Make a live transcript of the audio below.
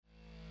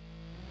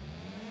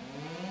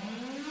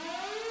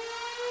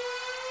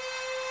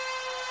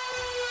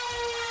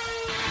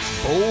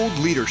Bold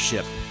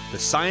Leadership, the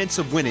Science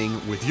of Winning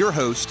with your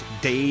host,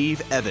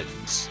 Dave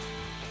Evans.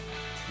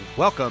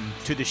 Welcome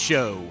to the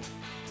show.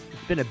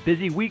 It's been a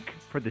busy week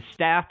for the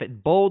staff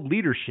at Bold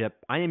Leadership.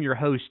 I am your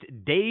host,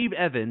 Dave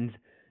Evans,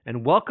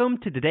 and welcome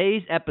to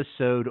today's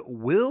episode,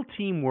 Will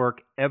Teamwork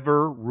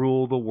Ever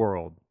Rule the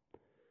World?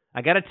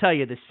 I got to tell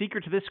you, the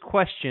secret to this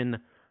question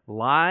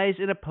lies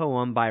in a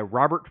poem by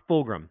Robert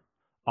Fulghum.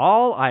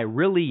 All I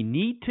really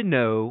need to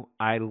know,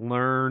 I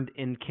learned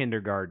in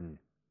kindergarten.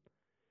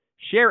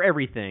 Share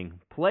everything.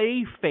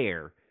 Play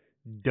fair.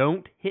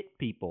 Don't hit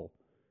people.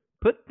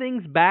 Put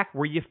things back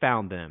where you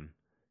found them.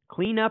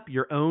 Clean up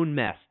your own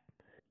mess.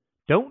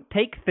 Don't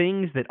take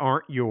things that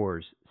aren't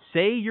yours.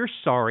 Say you're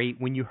sorry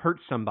when you hurt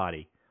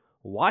somebody.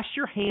 Wash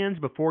your hands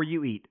before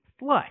you eat.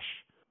 Flush.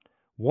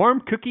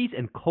 Warm cookies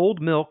and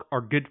cold milk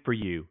are good for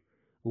you.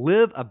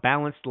 Live a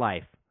balanced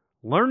life.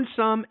 Learn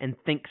some and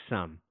think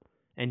some.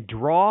 And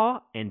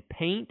draw and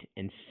paint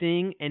and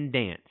sing and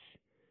dance.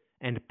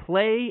 And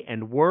play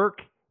and work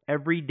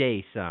every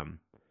day some.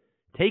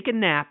 Take a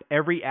nap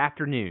every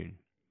afternoon.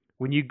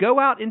 When you go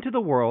out into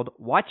the world,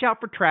 watch out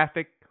for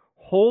traffic,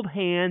 hold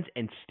hands,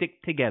 and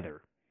stick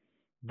together.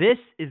 This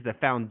is the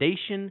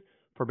foundation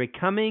for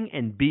becoming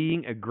and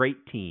being a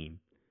great team.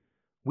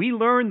 We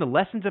learn the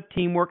lessons of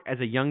teamwork as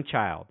a young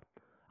child.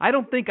 I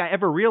don't think I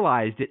ever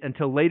realized it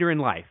until later in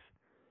life.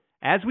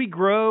 As we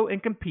grow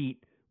and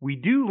compete, we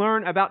do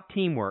learn about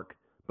teamwork,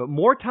 but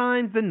more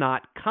times than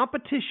not,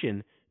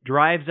 competition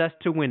drives us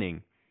to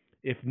winning.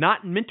 If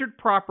not mentored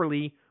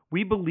properly,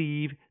 we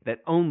believe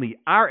that only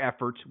our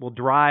efforts will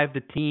drive the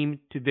team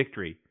to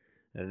victory.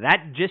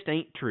 That just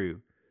ain't true.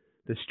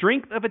 The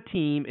strength of a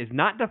team is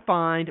not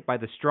defined by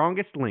the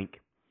strongest link.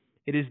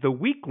 It is the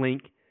weak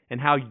link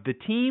and how the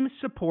team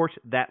supports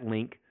that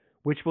link,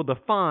 which will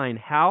define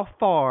how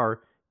far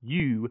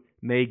you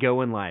may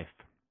go in life.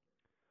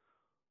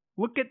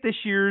 Look at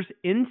this year's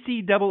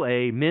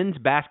NCAA men's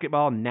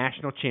basketball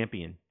national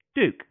champion,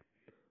 Duke.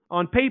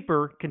 On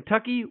paper,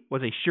 Kentucky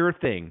was a sure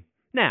thing.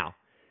 Now,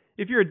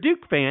 if you're a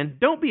Duke fan,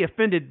 don't be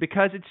offended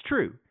because it's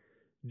true.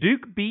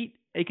 Duke beat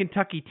a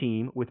Kentucky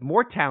team with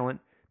more talent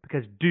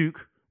because Duke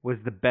was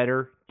the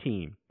better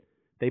team.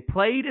 They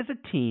played as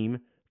a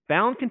team,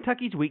 found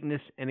Kentucky's weakness,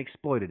 and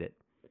exploited it.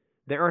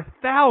 There are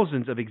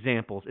thousands of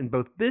examples in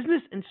both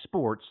business and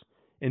sports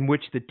in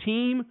which the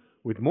team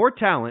with more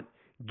talent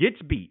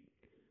gets beat.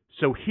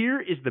 So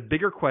here is the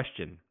bigger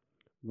question.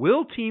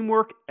 Will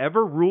teamwork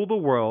ever rule the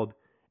world,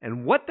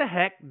 and what the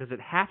heck does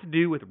it have to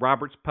do with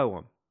Robert's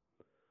poem?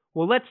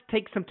 Well, let's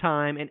take some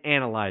time and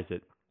analyze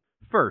it.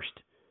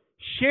 First,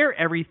 share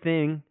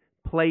everything,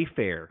 play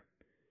fair.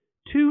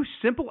 Two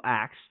simple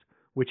acts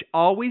which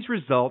always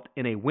result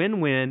in a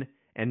win-win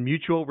and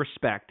mutual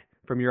respect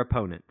from your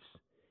opponents.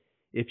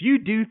 If you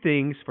do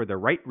things for the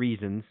right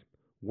reasons,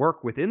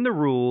 work within the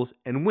rules,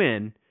 and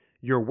win,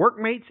 your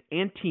workmates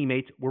and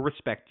teammates will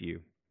respect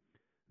you.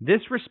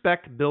 This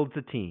respect builds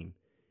the team.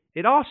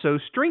 It also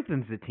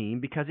strengthens the team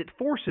because it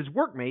forces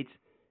workmates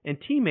and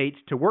teammates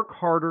to work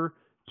harder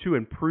to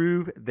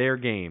improve their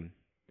game.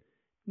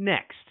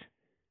 Next,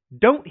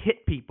 don't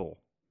hit people.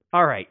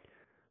 All right,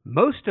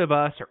 most of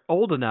us are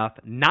old enough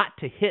not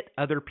to hit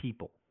other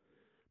people.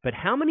 But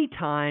how many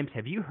times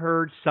have you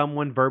heard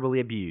someone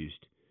verbally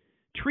abused,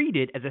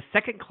 treated as a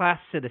second-class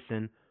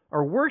citizen,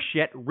 or worse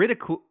yet,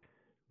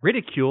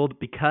 ridiculed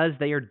because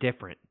they are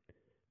different?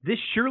 This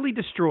surely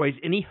destroys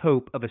any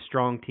hope of a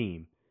strong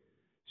team.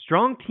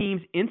 Strong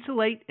teams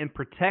insulate and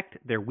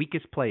protect their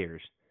weakest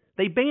players.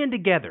 They band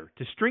together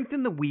to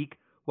strengthen the weak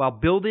while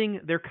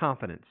building their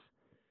confidence.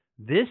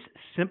 This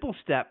simple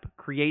step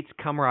creates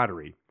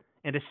camaraderie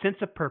and a sense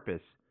of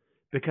purpose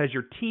because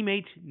your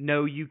teammates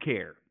know you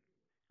care.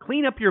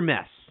 Clean up your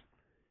mess.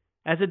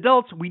 As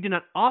adults, we do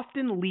not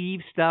often leave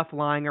stuff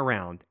lying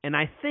around, and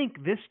I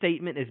think this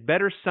statement is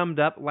better summed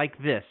up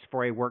like this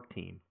for a work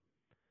team.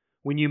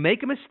 When you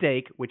make a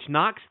mistake which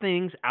knocks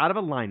things out of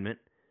alignment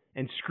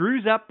and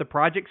screws up the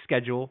project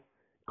schedule,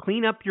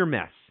 clean up your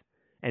mess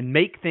and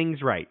make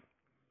things right.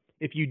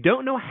 If you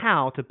don't know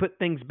how to put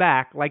things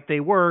back like they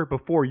were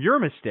before your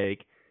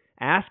mistake,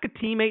 ask a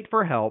teammate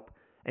for help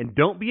and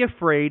don't be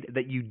afraid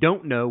that you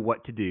don't know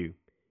what to do.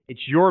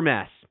 It's your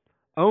mess.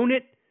 Own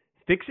it,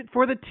 fix it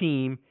for the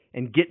team,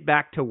 and get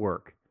back to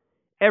work.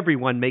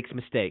 Everyone makes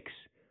mistakes.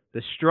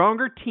 The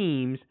stronger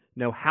teams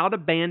know how to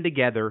band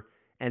together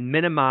and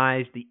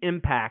minimize the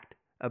impact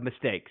of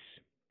mistakes.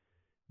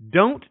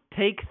 Don't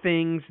take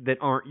things that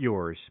aren't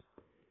yours.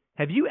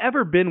 Have you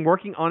ever been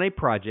working on a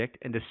project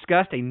and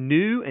discussed a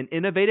new and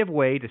innovative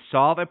way to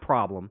solve a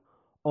problem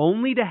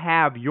only to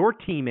have your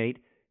teammate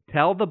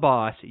tell the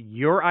boss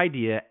your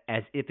idea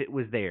as if it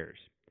was theirs?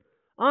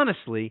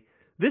 Honestly,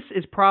 this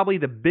is probably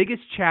the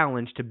biggest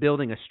challenge to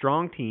building a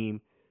strong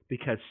team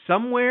because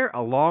somewhere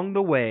along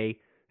the way,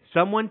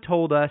 someone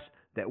told us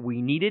that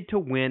we needed to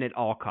win at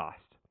all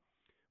costs.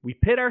 We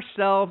pit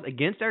ourselves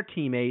against our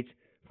teammates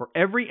for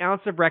every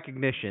ounce of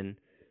recognition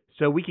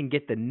so we can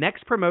get the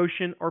next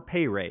promotion or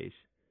pay raise.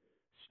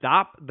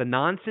 Stop the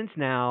nonsense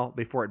now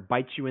before it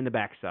bites you in the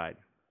backside.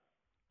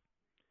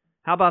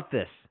 How about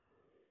this?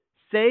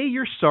 Say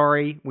you're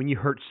sorry when you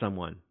hurt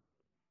someone.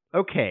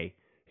 Okay,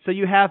 so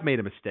you have made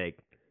a mistake,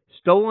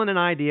 stolen an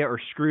idea, or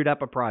screwed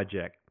up a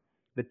project.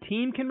 The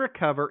team can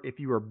recover if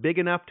you are big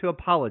enough to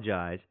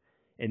apologize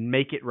and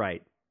make it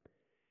right.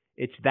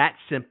 It's that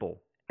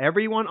simple.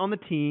 Everyone on the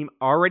team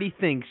already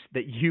thinks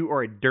that you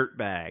are a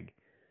dirtbag.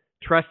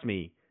 Trust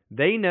me,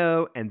 they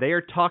know and they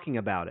are talking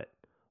about it.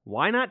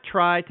 Why not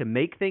try to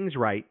make things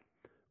right,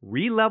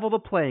 re-level the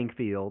playing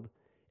field,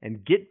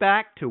 and get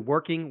back to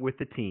working with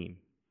the team?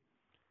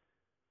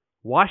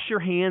 Wash your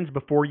hands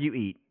before you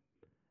eat.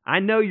 I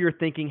know you're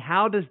thinking,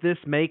 how does this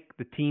make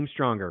the team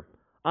stronger?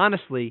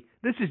 Honestly,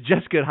 this is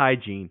just good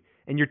hygiene,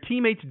 and your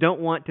teammates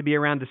don't want to be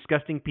around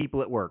disgusting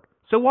people at work.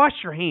 So wash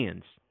your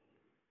hands.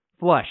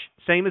 Flush,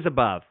 same as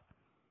above.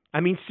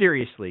 I mean,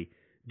 seriously,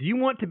 do you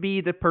want to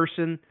be the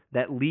person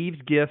that leaves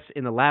gifts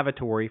in the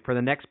lavatory for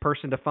the next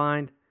person to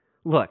find?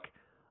 Look,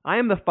 I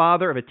am the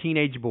father of a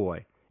teenage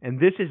boy, and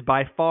this is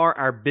by far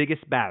our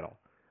biggest battle.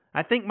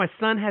 I think my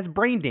son has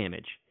brain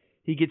damage.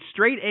 He gets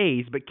straight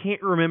A's but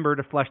can't remember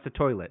to flush the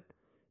toilet.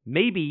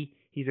 Maybe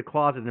he's a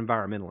closet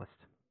environmentalist.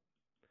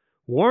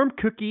 Warm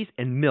cookies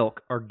and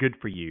milk are good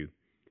for you.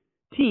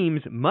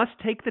 Teams must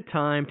take the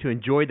time to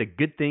enjoy the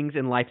good things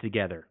in life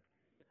together.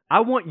 I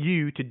want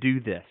you to do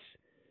this.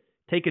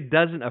 Take a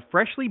dozen of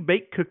freshly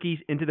baked cookies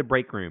into the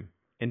break room.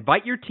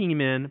 Invite your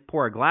team in,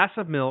 pour a glass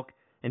of milk,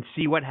 and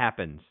see what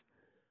happens.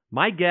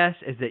 My guess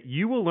is that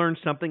you will learn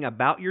something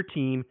about your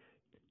team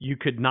you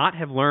could not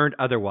have learned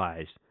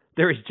otherwise.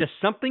 There is just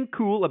something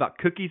cool about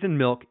cookies and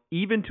milk,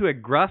 even to a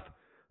gruff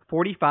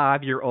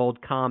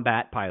 45-year-old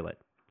combat pilot.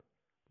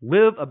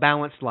 Live a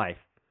balanced life.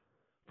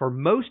 For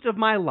most of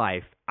my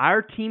life,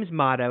 our team's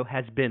motto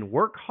has been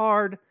work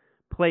hard,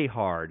 play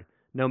hard,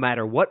 no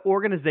matter what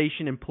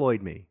organization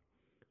employed me.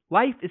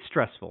 Life is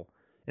stressful,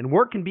 and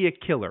work can be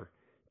a killer.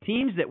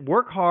 Teams that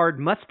work hard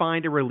must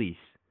find a release.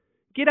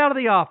 Get out of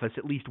the office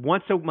at least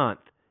once a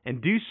month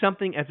and do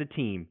something as a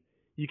team.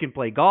 You can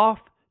play golf,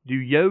 do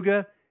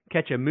yoga,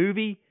 catch a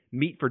movie,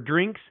 meet for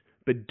drinks,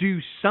 but do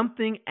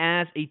something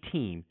as a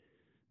team.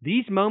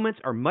 These moments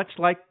are much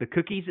like the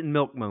cookies and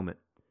milk moment.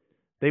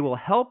 They will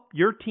help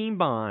your team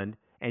bond,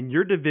 and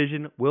your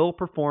division will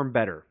perform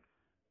better.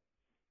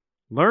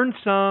 Learn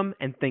some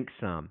and think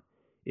some.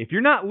 If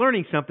you're not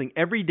learning something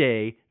every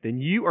day, then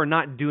you are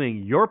not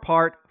doing your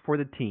part for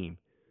the team.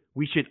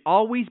 We should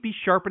always be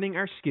sharpening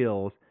our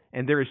skills,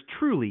 and there is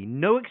truly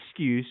no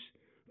excuse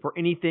for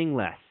anything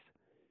less.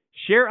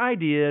 Share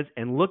ideas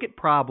and look at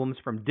problems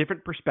from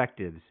different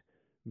perspectives.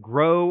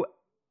 Grow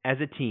as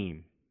a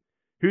team.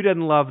 Who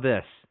doesn't love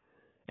this?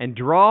 And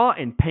draw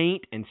and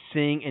paint and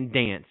sing and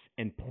dance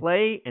and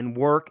play and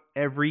work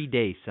every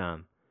day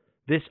some.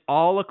 This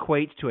all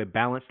equates to a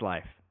balanced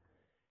life.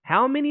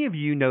 How many of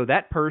you know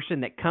that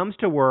person that comes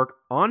to work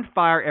on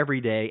fire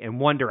every day and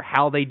wonder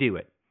how they do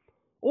it?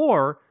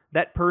 Or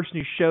that person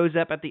who shows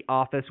up at the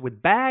office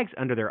with bags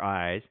under their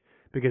eyes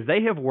because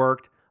they have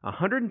worked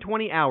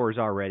 120 hours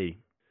already?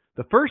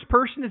 The first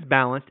person is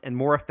balanced and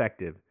more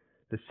effective.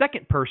 The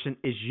second person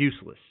is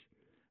useless.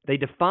 They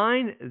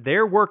define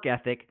their work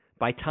ethic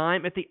by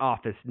time at the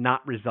office,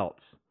 not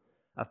results.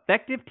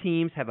 Effective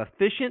teams have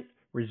efficient,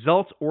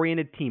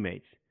 results-oriented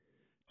teammates.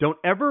 Don't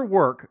ever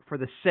work for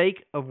the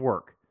sake of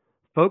work.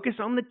 Focus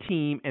on the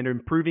team and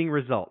improving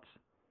results.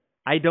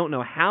 I don't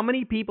know how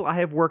many people I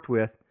have worked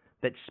with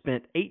that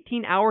spent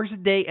 18 hours a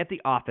day at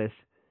the office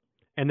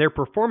and their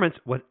performance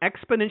was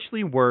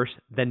exponentially worse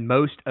than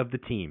most of the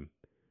team.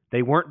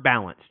 They weren't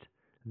balanced.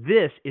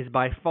 This is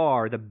by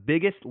far the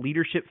biggest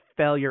leadership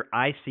failure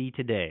I see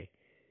today.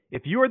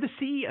 If you are the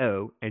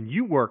CEO and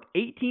you work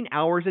 18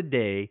 hours a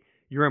day,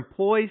 your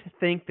employees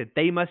think that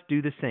they must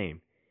do the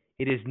same.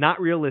 It is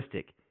not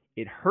realistic.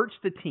 It hurts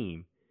the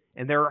team.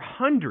 And there are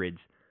hundreds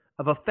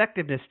of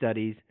effectiveness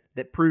studies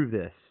that prove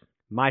this.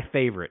 My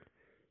favorite,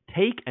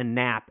 take a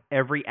nap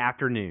every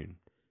afternoon.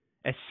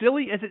 As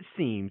silly as it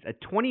seems, a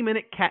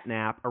 20-minute cat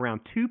nap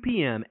around 2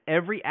 p.m.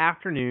 every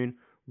afternoon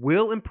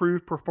will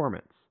improve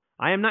performance.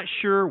 I am not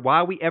sure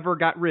why we ever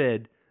got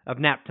rid of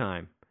nap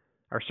time.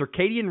 Our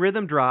circadian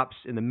rhythm drops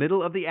in the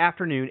middle of the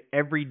afternoon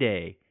every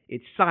day.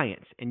 It's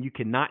science, and you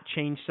cannot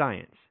change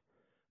science.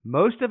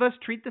 Most of us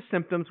treat the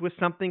symptoms with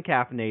something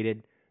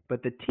caffeinated,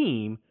 but the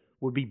team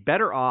would be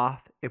better off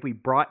if we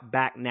brought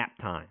back nap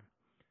time.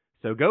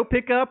 So go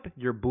pick up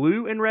your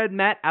blue and red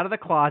mat out of the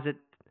closet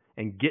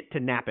and get to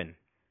napping.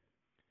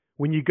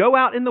 When you go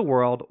out in the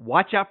world,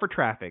 watch out for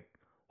traffic.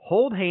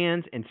 Hold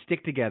hands and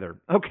stick together.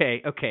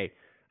 Okay.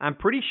 I'm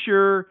pretty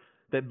sure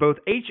that both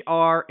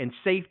HR and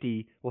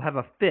safety will have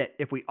a fit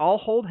if we all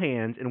hold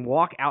hands and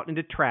walk out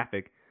into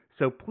traffic,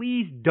 so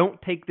please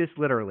don't take this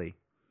literally.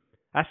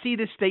 I see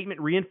this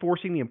statement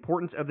reinforcing the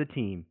importance of the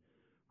team,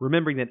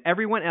 remembering that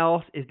everyone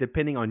else is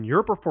depending on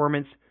your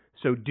performance,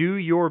 so do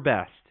your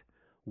best.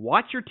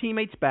 Watch your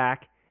teammates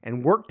back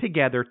and work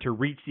together to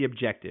reach the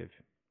objective.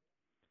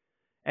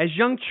 As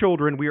young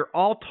children, we are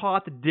all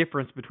taught the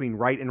difference between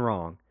right and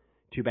wrong,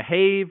 to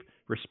behave,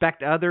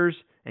 respect others,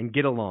 and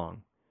get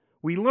along.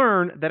 We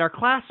learn that our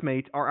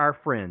classmates are our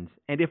friends,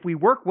 and if we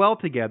work well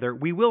together,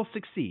 we will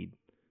succeed.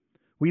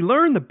 We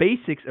learn the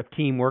basics of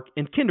teamwork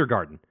in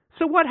kindergarten.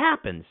 So what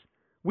happens?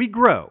 We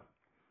grow.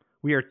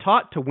 We are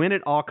taught to win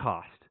at all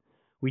costs.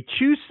 We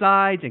choose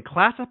sides and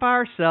classify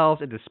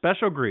ourselves into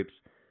special groups: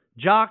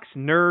 jocks,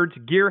 nerds,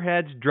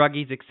 gearheads,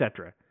 druggies,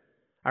 etc.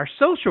 Our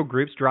social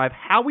groups drive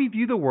how we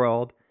view the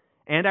world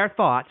and our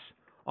thoughts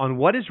on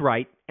what is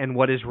right and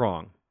what is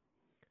wrong.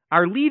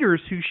 Our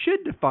leaders, who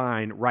should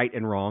define right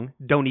and wrong,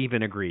 don't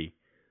even agree.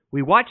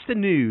 We watch the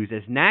news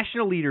as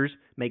national leaders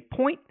make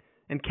point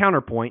and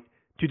counterpoint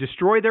to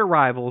destroy their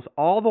rivals,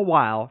 all the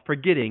while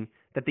forgetting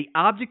that the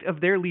object of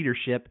their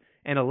leadership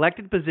and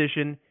elected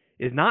position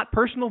is not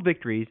personal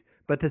victories,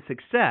 but the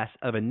success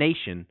of a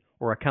nation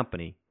or a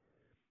company.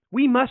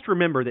 We must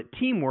remember that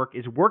teamwork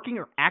is working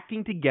or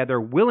acting together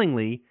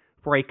willingly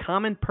for a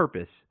common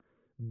purpose,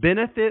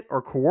 benefit,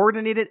 or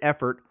coordinated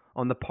effort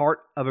on the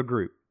part of a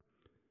group.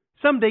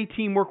 Someday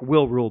teamwork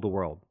will rule the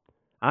world.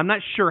 I'm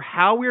not sure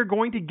how we're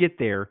going to get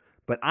there,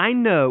 but I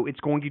know it's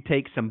going to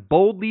take some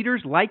bold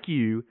leaders like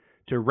you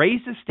to raise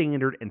the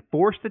standard and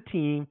force the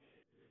team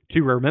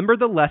to remember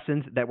the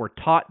lessons that were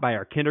taught by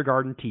our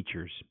kindergarten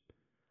teachers.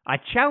 I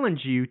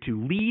challenge you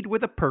to lead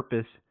with a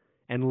purpose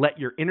and let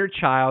your inner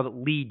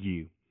child lead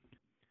you.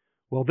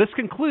 Well, this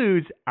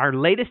concludes our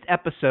latest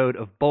episode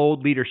of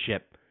Bold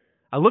Leadership.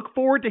 I look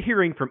forward to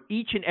hearing from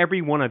each and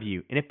every one of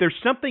you. And if there's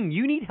something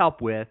you need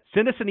help with,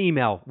 send us an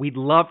email. We'd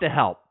love to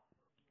help.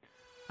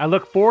 I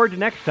look forward to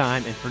next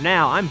time. And for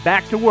now, I'm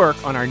back to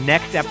work on our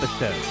next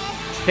episode.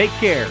 Take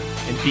care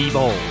and be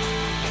bold.